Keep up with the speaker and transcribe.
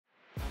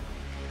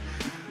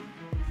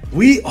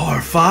We are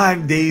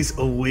 5 days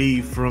away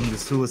from the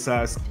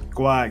Suicide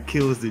Squad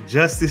kills the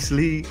Justice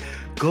League.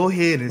 Go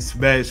ahead and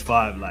smash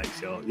 5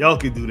 likes, y'all. Y'all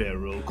can do that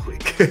real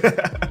quick.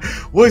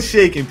 What's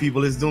shaking,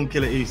 people? It's Doom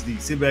Killer HD.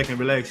 Sit back and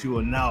relax. You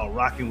are now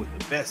rocking with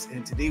the best.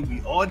 And today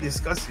we are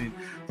discussing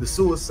the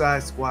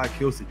Suicide Squad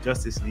kills the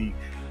Justice League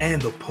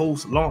and the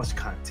post-launch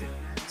content.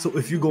 So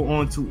if you go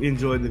on to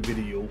enjoy the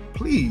video,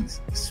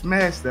 please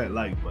smash that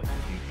like button,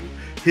 people.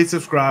 Hit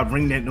subscribe,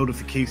 ring that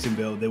notification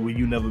bell, that way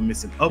you never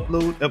miss an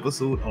upload,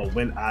 episode, or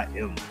when I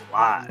am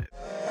live.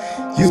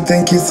 You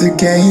think it's a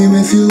game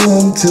if you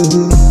want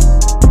to,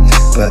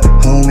 but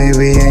homie,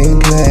 we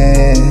ain't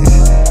playing.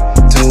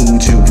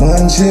 Told you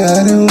once you,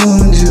 I didn't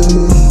want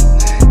you.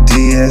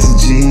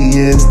 DSG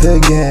is the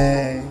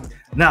game.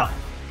 Now,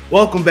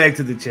 welcome back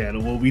to the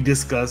channel where we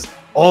discuss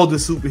all the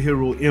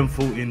superhero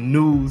info in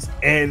news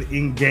and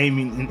in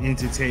gaming and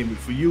entertainment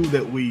for you,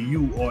 that way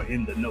you are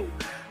in the know.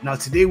 Now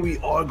today we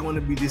are going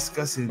to be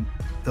discussing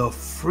the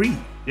free,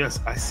 yes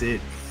I said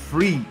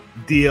free,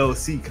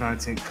 DLC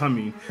content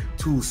coming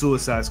to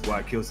Suicide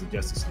Squad Kills the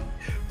Justice League.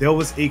 There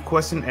was a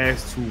question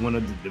asked to one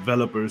of the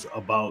developers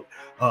about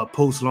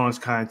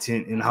post-launch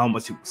content and how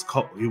much it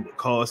would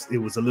cost. It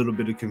was a little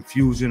bit of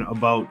confusion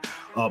about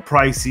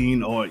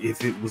pricing or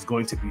if it was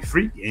going to be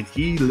free, and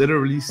he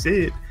literally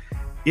said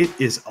it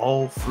is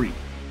all free.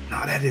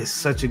 Now that is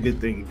such a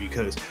good thing,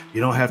 because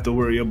you don't have to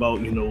worry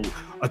about, you know,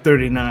 a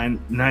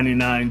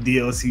 $39.99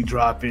 DLC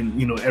dropping,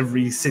 you know,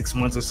 every 6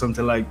 months or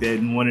something like that,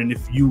 and wondering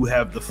if you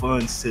have the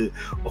funds to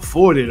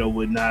afford it or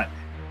whatnot,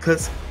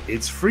 because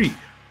it's free.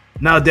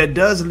 Now that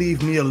does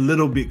leave me a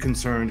little bit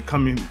concerned,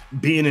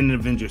 being an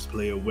Avengers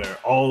player where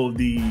all of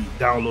the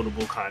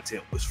downloadable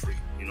content was free.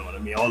 You know what I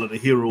mean? All of the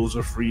heroes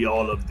are free,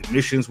 all of the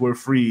missions were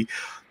free.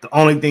 The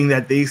only thing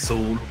that they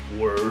sold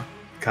were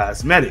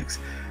cosmetics.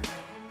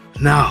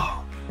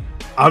 Now,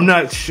 I'm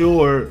not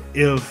sure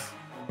if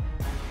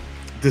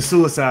the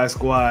Suicide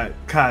Squad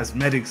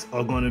cosmetics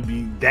are going to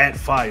be that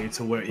fire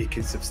to where it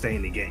can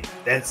sustain the game.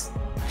 That's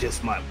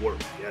just my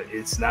word.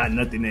 It's not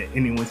nothing that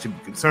anyone should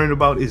be concerned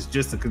about. It's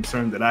just a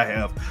concern that I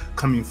have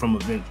coming from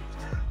Avengers.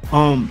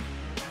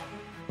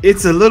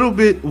 It's a little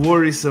bit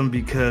worrisome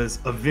because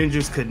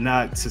Avengers could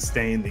not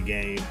sustain the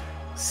game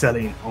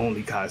selling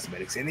only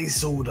cosmetics, and they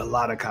sold a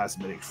lot of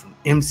cosmetics, from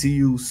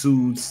MCU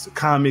suits to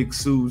comic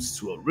suits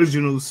to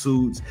original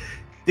suits.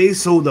 They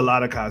sold a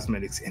lot of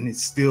cosmetics, and it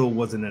still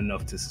wasn't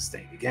enough to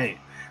sustain the game.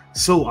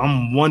 So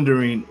I'm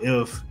wondering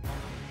if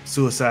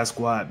Suicide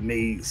Squad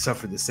may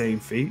suffer the same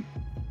fate.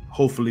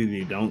 Hopefully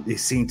they don't. They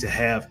seem to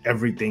have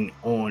everything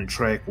on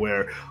track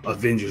where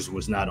Avengers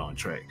was not on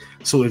track.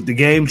 So if the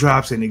game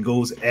drops and it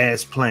goes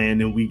as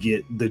planned and we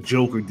get the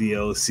Joker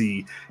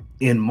DLC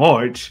in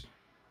March,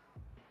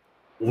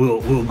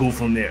 we'll go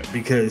from there,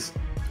 because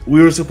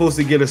we were supposed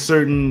to get a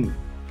certain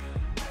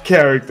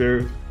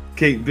character,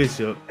 Kate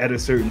Bishop, at a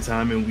certain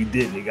time, and we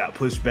didn't. It got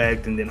pushed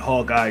back, and then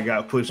Hawkeye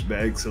got pushed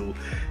back. So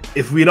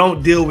if we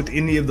don't deal with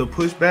any of the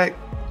pushback,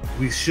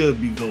 we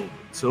should be golden.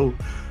 So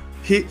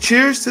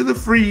cheers to the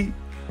free,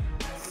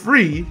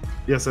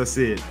 yes I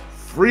said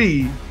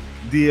free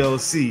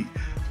DLC.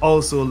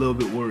 Also a little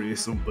bit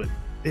worrisome, but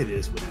it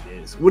is what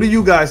it is. What do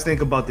you guys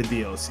think about the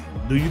DLC?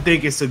 Do you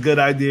think it's a good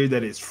idea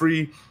that it's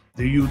free?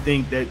 Do you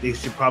think that they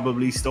should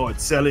probably start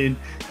selling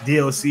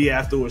DLC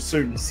after a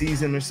certain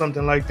season or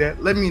something like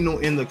that? Let me know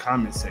in the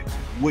comment section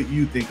what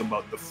you think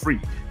about the free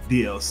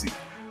DLC.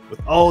 With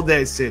all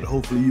that said,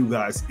 hopefully you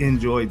guys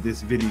enjoyed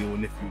this video,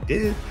 and if you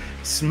did,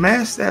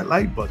 smash that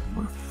like button.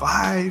 We're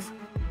five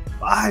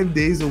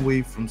days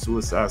away from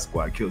Suicide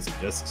Squad Kills the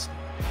Justice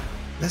League.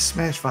 Let's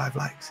smash 5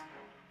 likes.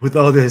 With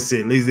all that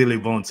said, laissez les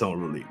bon temps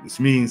rouler, which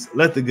means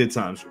let the good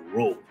times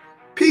roll.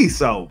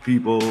 Peace out,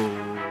 people.